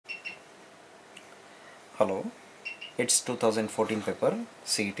Hello, it's 2014 paper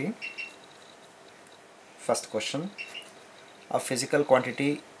CET. First question. A physical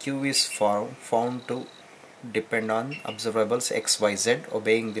quantity Q is found to depend on observables x, y, z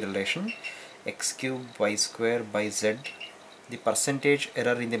obeying the relation x cube y square by z. The percentage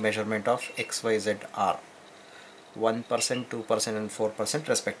error in the measurement of x, y, z are 1%, 2% and 4%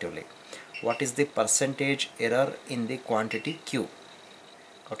 respectively. What is the percentage error in the quantity Q?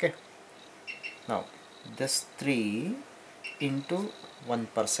 Okay. Now this 3 into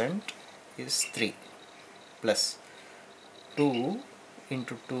 1% is 3 plus 2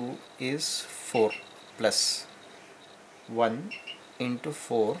 into 2 is 4 plus 1 into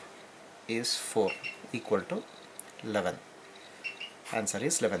 4 is 4 equal to 11. Answer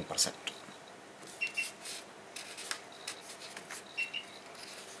is 11%.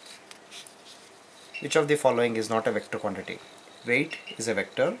 Which of the following is not a vector quantity? Weight is a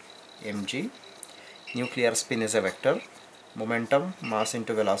vector, mg. Nuclear spin is a vector. Momentum, mass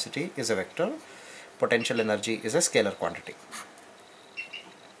into velocity is a vector. Potential energy is a scalar quantity.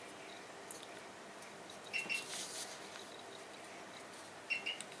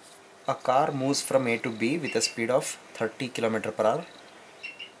 A car moves from A to B with a speed of 30 km per hour.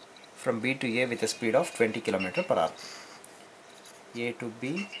 From B to A with a speed of 20 km per hour. A to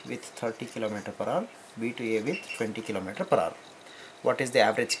B with 30 km per hour, B to A with 20 km per hour. What is the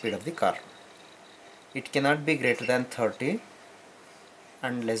average speed of the car? It cannot be greater than 30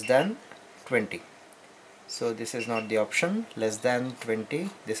 and less than 20. So this is not the option. Less than 20,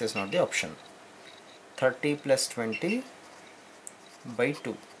 this is not the option. 30 plus 20 by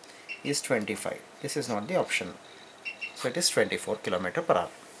 2 is 25. This is not the option. So it is 24 km per hour.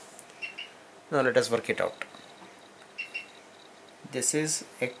 Now let us work it out. This is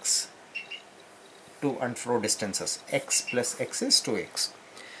x to and fro distances. X plus x is 2x.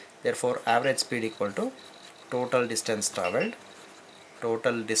 Therefore average speed equal to total distance traveled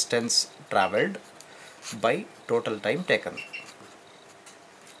by total time taken.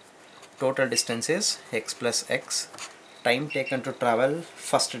 Total distance is x plus x. Time taken to travel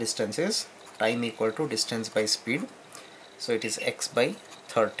first distance is time equal to distance by speed. So it is x by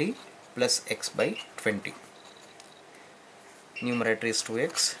 30 plus x by 20. Numerator is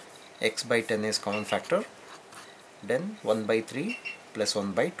 2x. X by 10 is common factor. Then 1 by 3 plus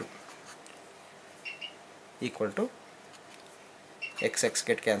 1 by 2 equal to x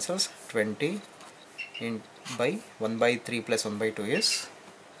get cancels. 20 by 1 by 3 plus 1 by 2 is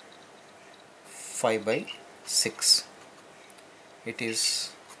 5 by 6. It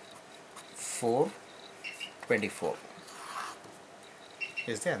is 424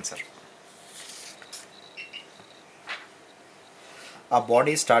 is the answer. A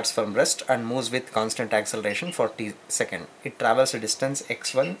body starts from rest and moves with constant acceleration for t second. It travels a distance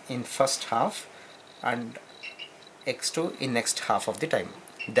x1 in first half and x2 in next half of the time.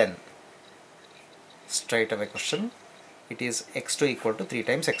 Then straight away question, it is x2 equal to 3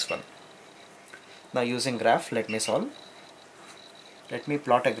 times x1. Now using graph, let me solve. Let me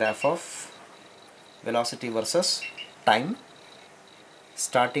plot a graph of velocity versus time.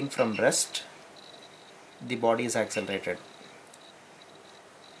 Starting from rest, the body is accelerated.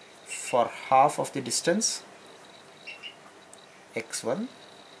 For half of the distance x1,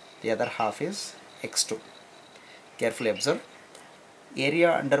 the other half is x2. Carefully observe.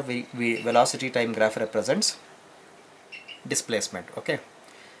 Area under velocity time graph represents displacement, okay,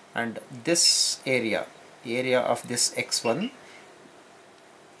 and this area of this x1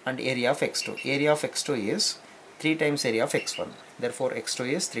 and area of x2. Area of x2 is 3 times area of x1. Therefore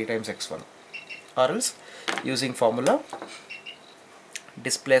x2 is 3 times x1. Or else using formula,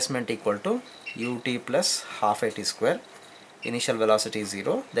 displacement equal to ut plus half at square. Initial velocity is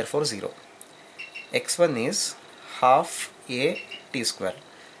 0, therefore 0. x1 is half a t square,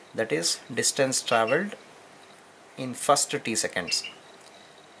 that is distance travelled in first t seconds.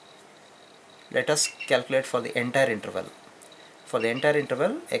 Let us calculate for the entire interval. For the entire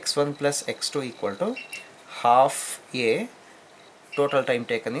interval, x1 plus x2 equal to half a, total time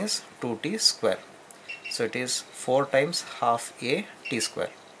taken is 2t square. So it is 4 times half a t square.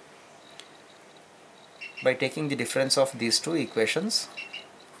 By taking the difference of these two equations,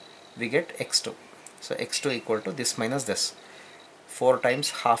 we get x2. So x2 equal to this minus this. 4 times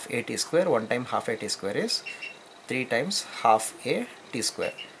half a t square, 1 time half a t square is 3 times half a t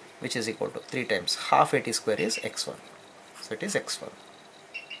square, which is equal to 3 times half a t square is x1. So it is x1.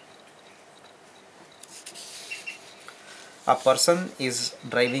 A person is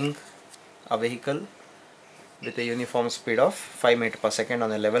driving a vehicle with a uniform speed of 5 meters per second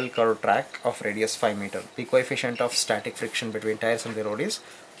on a level curved track of radius 5 meters. The coefficient of static friction between tires on the road is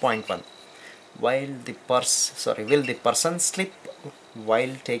 0.1. will the person slip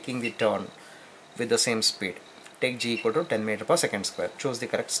while taking the turn with the same speed? Take g equal to 10 meter per second square. Choose the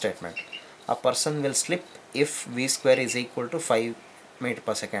correct statement. A person will slip if v square is equal to 5 meter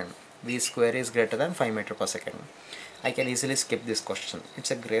per second. V square is greater than 5 meter per second. I can easily skip this question. It's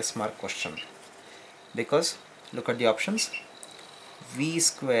a grace mark question because look at the options. V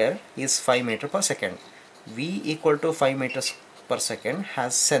square is 5 meter per second. V equal to 5 meters per second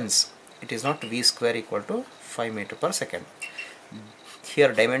has sense. It is not V square equal to 5 meter per second.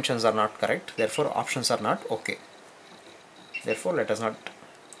 Here dimensions are not correct, therefore options are not okay. Therefore let us not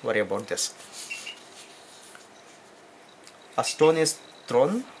worry about this. A stone is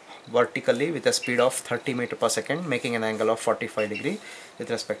thrown vertically with a speed of 30 meter per second, making an angle of 45 degree with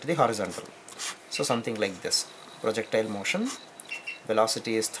respect to the horizontal. So something like this. Projectile motion,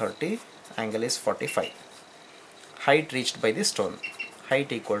 velocity is 30, angle is 45. Height reached by the stone.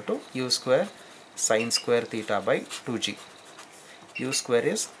 Height equal to u square sine square theta by 2g. U square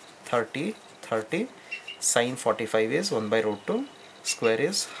is 30, 30, sine 45 is 1 by root 2, square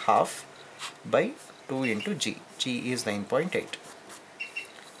is half by 2 into g. G is 9.8.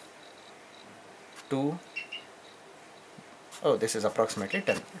 2, oh this is approximately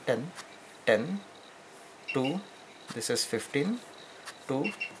 10, 10, 10, 2, this is 15,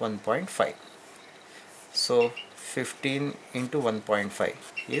 2, 1.5. So 15 into 1.5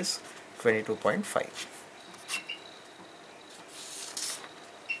 is 22.5.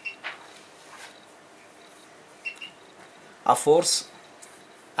 A force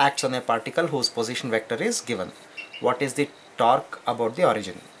acts on a particle whose position vector is given. What is the torque about the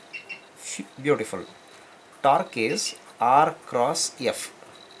origin? Beautiful. Torque is R cross F.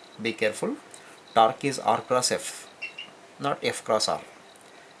 Be careful. Torque is R cross F, not F cross R.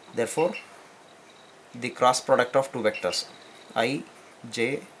 Therefore, the cross product of two vectors I,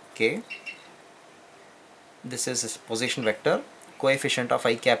 J, K. This is position vector. Coefficient of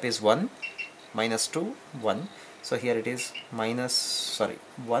I cap is 1, minus 2, 1. So here it is 1,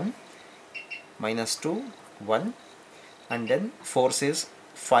 minus 2, 1, and then force is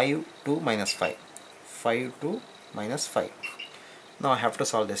 5 to minus 5. 5 to minus 5. Now I have to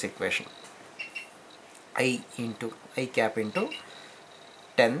solve this equation. I cap into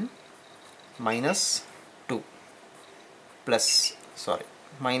 10 minus 2 plus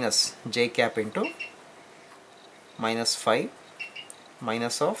minus j cap into minus 5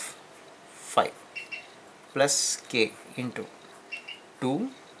 minus of 5 plus k into 2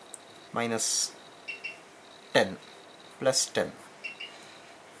 minus 10 plus 10.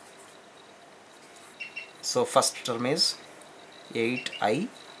 So first term is 8i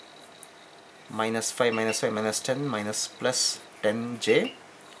minus 5 minus 5 minus 10 minus plus 10j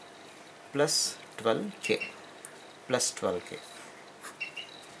plus 12k plus 12k.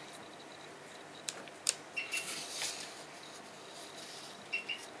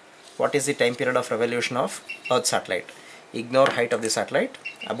 What is the time period of revolution of Earth satellite? Ignore height of the satellite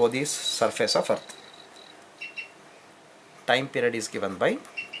above the surface of Earth. Time period is given by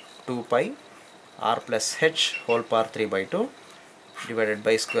 2 pi r plus h whole power 3 by 2 divided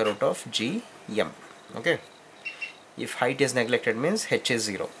by square root of g m. Okay. If height is neglected means h is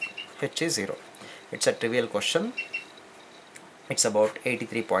 0. H is 0. It's a trivial question. It's about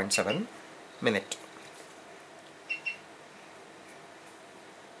 83.7 minutes.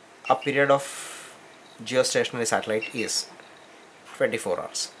 A period of geostationary satellite is 24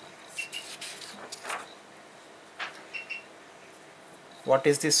 hours. What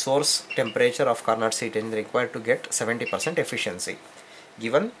is the source temperature of Carnot seat engine required to get 70% efficiency?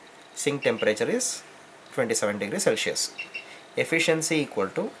 Given sink temperature is 27 degrees Celsius. Efficiency equal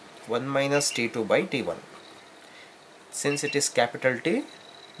to 1 minus T2 by T1. Since it is capital T,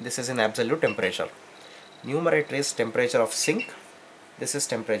 this is in absolute temperature. Numerator is temperature of sink. This is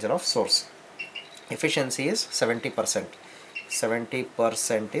temperature of source. Efficiency is 70%.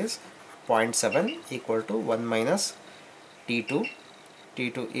 70% is 0.7 equal to 1 minus T2.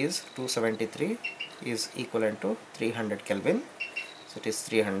 T2 is 273 is equivalent to 300 Kelvin. So it is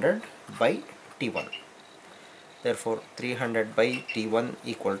 300 by T1. Therefore 300 by T1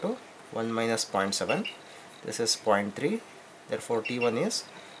 equal to 1 minus 0.7. This is 0.3. Therefore T1 is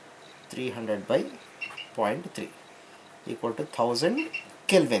 300 by 0.3 equal to 1000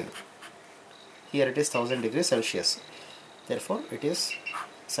 Kelvin. Here it is 1000 degrees Celsius. Therefore it is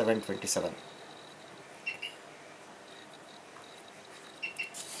 727.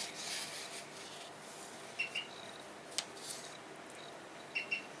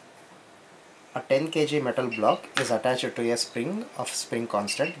 A 10 kg metal block is attached to a spring of spring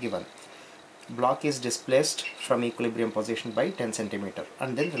constant given. Block is displaced from equilibrium position by 10 cm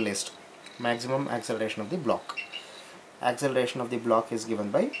and then released. maximum acceleration of the block. Acceleration of the block is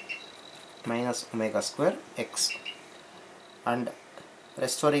given by minus omega square x, and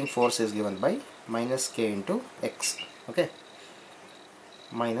restoring force is given by minus k into x. Okay,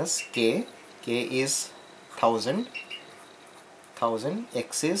 minus k is 1000,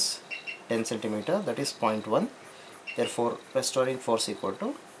 x is 10 centimeter, that is 0.1. Therefore restoring force equal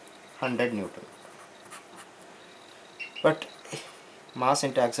to 100 Newton. But mass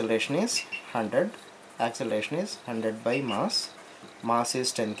into acceleration is 100, acceleration is 100 by mass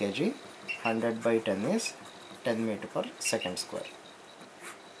is 10 kg, 100 by 10 is 10 meter per second square.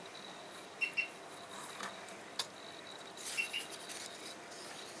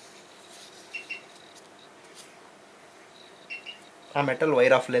 A metal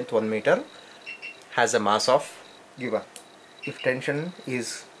wire of length 1 meter has a mass of given. If tension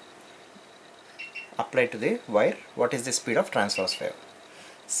is applied to the wire, what is the speed of transverse wave?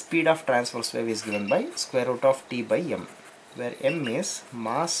 Speed of transverse wave is given by square root of t by m, where m is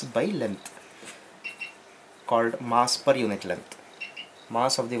mass by length, called mass per unit length.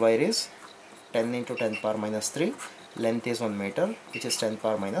 Mass of the wire is 10 into 10 power minus 3, length is 1 meter, which is 10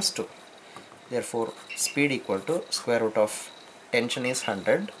 power minus 2. Therefore speed equal to square root of tension is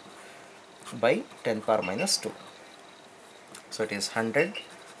 100 by 10 power minus 2. So it is 100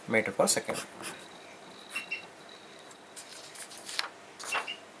 meter per second.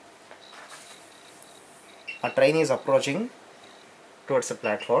 A train is approaching towards a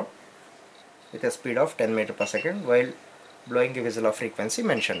platform with a speed of 10 meter per second while blowing the whistle of frequency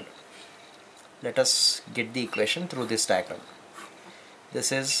mentioned. Let us get the equation through this diagram.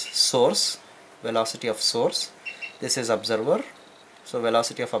 This is source, velocity of source. This is observer. So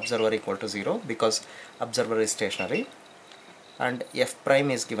velocity of observer equal to 0 because observer is stationary. And f prime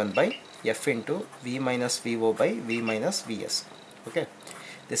is given by f into v minus vo by v minus vs. Okay.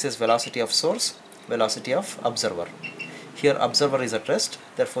 This is velocity of source, velocity of observer. Here observer is at rest,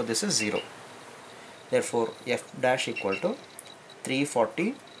 therefore this is 0. Therefore f dash equal to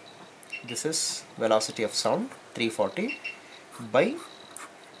 340, this is velocity of sound, 340 by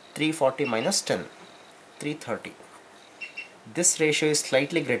 340 minus 10, 330. This ratio is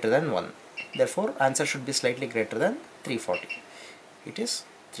slightly greater than 1. Therefore answer should be slightly greater than 340. It is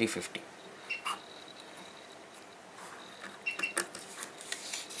 350.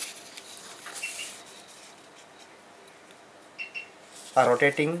 A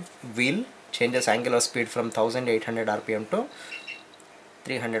rotating wheel changes angular speed from 1800 rpm to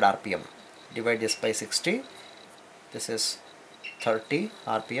 300 rpm. Divide this by 60. This is 30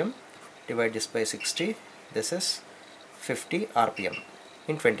 rpm. Divide this by 60. This is 50 rpm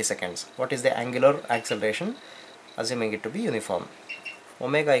in 20 seconds. What is the angular acceleration? Assuming it to be uniform.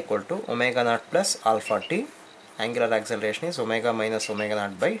 Omega equal to omega naught plus alpha t. Angular acceleration is omega minus omega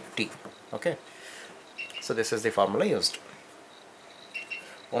naught by t. Okay. So this is the formula used.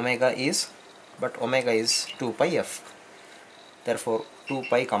 Omega is 2 pi f. Therefore 2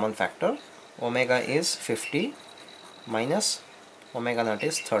 pi common factor. Omega is 50 minus omega naught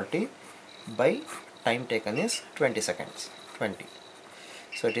is 30 by time taken is 20 seconds. 20.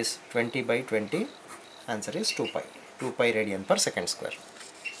 So it is 20 by 20. Answer is 2 pi. 2 pi radian per second square.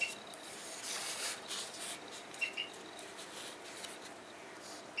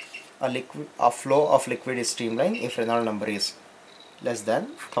 A flow of liquid is streamlined if Reynolds number is less than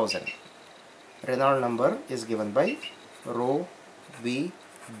 1000. Reynolds number is given by rho v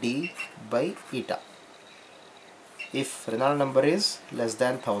d by eta. If Reynolds number is less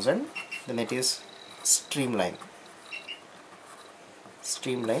than 1000, then it is streamline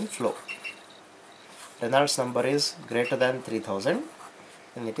flow. Reynolds number is greater than 3000,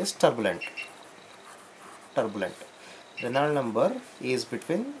 then it is turbulent. Reynolds number is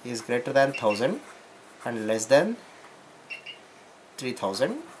greater than 1000 and less than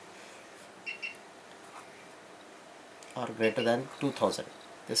 3000 or greater than 2000.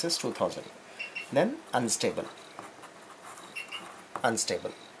 This is 2000. Then unstable.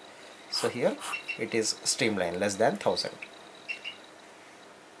 So here it is streamline less than 1000.